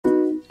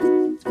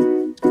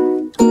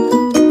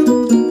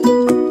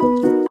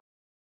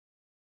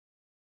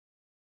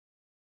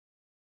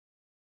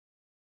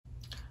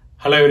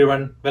Hello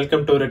everyone,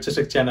 welcome to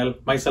RedSysTech channel.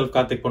 Myself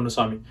Karthik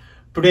Ponnusamy.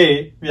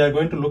 Today we are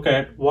going to look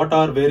at what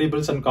are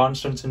variables and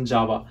constants in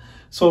Java.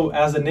 So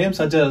as the name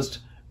suggests,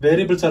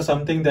 variables are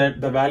something that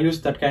the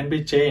values that can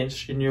be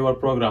changed in your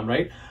program,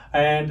 right?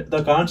 And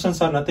the constants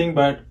are nothing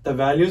but the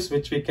values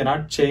which we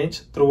cannot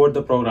change throughout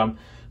the program.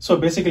 So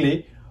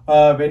basically,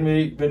 when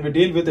we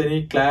deal with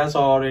any class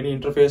or any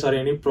interface or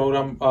any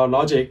program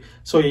logic,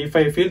 so if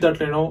I feel that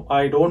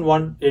I don't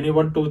want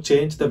anyone to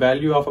change the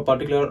value of a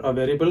particular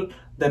variable,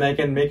 then I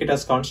can make it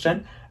as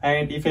constant.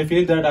 And if I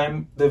feel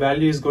that the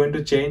value is going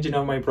to change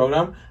in my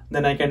program,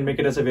 then I can make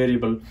it as a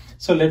variable.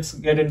 So let's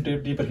get into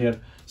deeper here.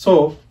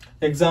 So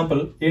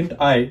example, int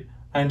I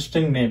and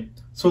string name.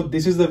 So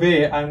this is the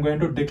way I'm going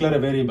to declare a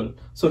variable.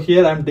 So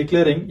here I'm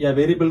declaring a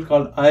variable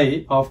called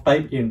I of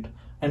type int.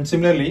 And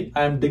similarly,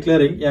 I am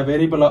declaring a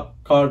variable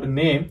called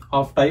name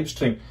of type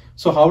string.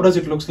 So how does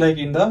it looks like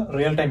in the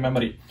real-time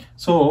memory?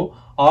 So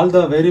all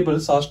the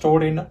variables are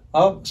stored in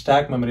a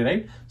stack memory,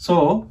 right?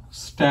 So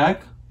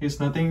stack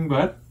is nothing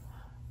but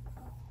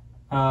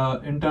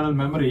internal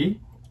memory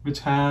which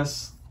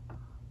has,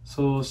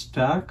 so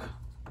stack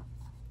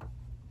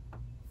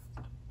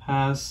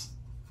has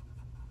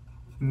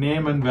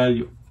name and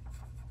value,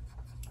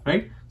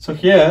 right? So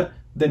here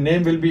the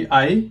name will be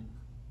I,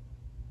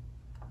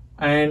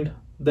 and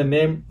the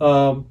name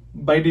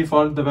by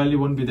default the value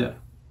won't be there,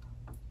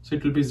 so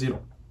it will be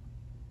 0,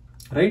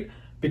 right,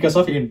 because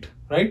of int,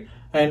 right?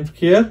 And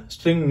here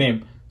string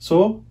name,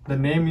 so the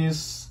name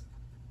is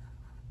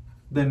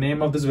the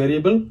name of this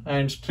variable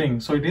and string,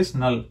 so it is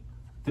null.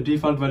 The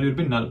default value will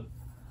be null.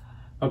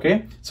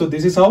 Okay, so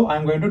this is how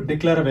I'm going to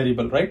declare a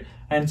variable, right?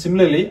 And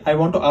similarly, I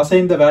want to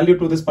assign the value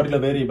to this particular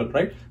variable,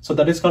 right? So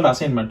that is called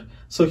assignment.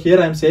 So here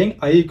I'm saying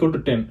I equal to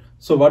 10.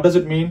 So what does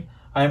it mean?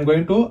 I am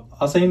going to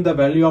assign the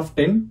value of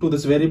 10 to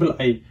this variable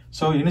I.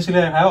 So initially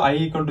I have I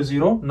equal to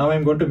 0. Now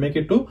I'm going to make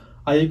it to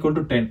I equal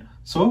to 10.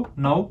 So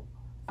now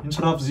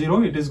instead of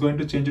 0, it is going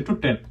to change it to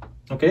 10.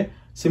 Okay.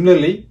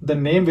 Similarly, the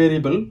name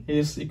variable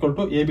is equal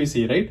to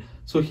ABC, right?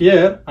 So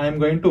here I am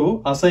going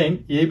to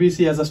assign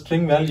ABC as a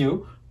string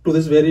value to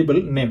this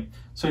variable name.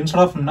 So instead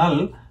of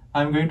null,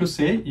 I am going to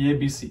say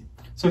ABC.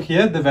 So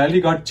here the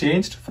value got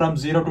changed from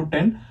 0 to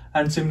 10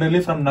 and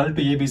similarly from null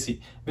to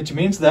ABC, which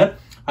means that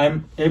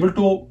I'm able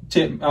to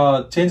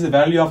change the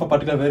value of a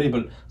particular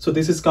variable. So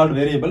this is called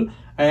variable.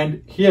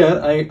 And here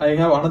I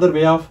have another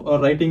way of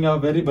writing a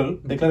variable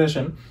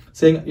declaration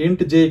saying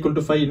int j equal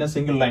to 5 in a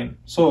single line.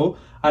 So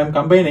I'm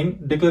combining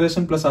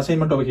declaration plus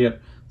assignment over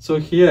here. So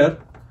here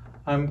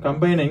I'm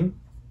combining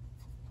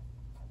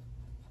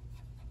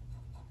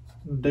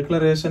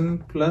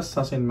declaration plus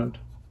assignment.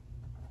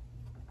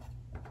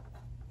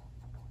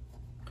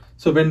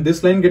 So when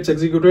this line gets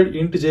executed,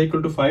 int j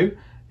equal to 5,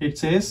 it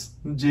says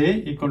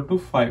j equal to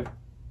 5.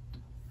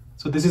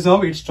 So this is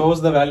how it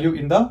stores the value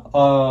in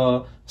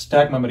the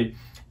stack memory.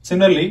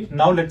 Similarly,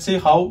 now let's see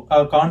how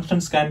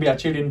constants can be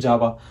achieved in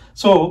Java.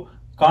 So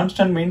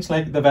constant means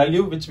like the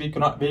value which we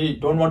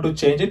don't want to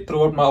change it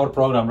throughout our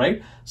program,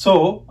 right?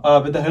 So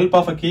with the help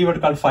of a keyword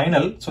called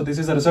final, so this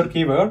is a result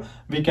keyword,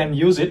 we can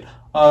use it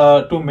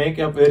to make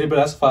a variable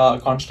as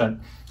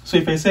constant. So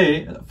if I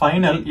say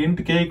final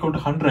int k equal to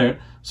 100,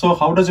 so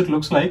how does it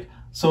looks like?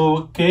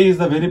 So k is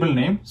the variable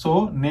name,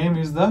 so name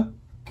is the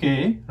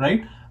k,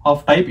 right,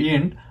 of type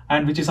int,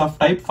 and which is of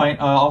type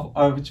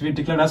which we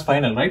declared as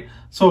final, right?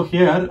 So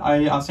here I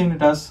assign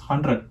it as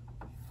 100,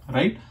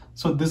 right?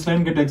 So this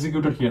line get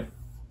executed here,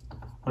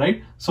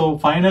 right? So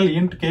final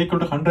int k equal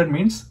to 100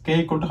 means k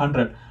equal to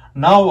 100.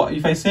 Now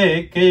if I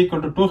say k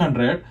equal to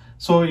 200,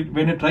 so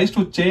when it tries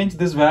to change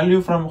this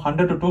value from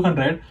 100 to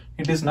 200,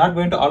 it is not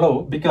going to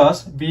allow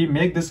because we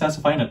make this as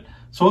final.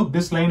 So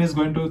this line is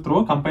going to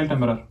throw compile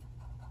time error.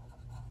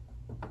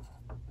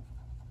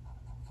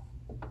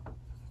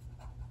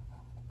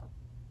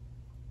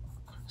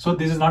 So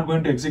this is not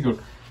going to execute.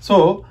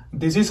 So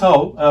this is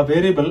how a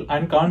variable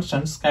and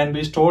constants can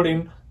be stored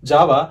in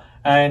Java,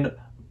 and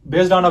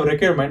based on our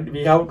requirement,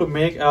 we have to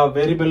make a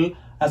variable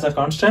as a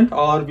constant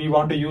or we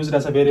want to use it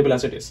as a variable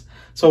as it is.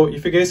 So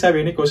if you guys have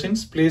any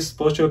questions, please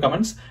post your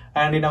comments.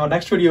 And in our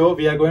next video,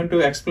 we are going to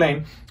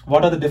explain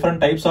what are the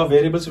different types of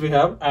variables we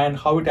have and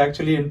how it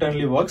actually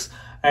internally works.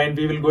 And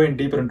we will go in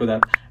deeper into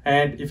that.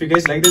 And if you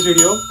guys like this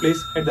video,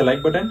 please hit the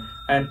like button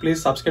and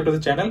please subscribe to the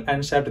channel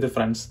and share to the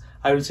friends.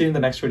 I will see you in the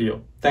next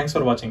video. Thanks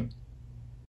for watching.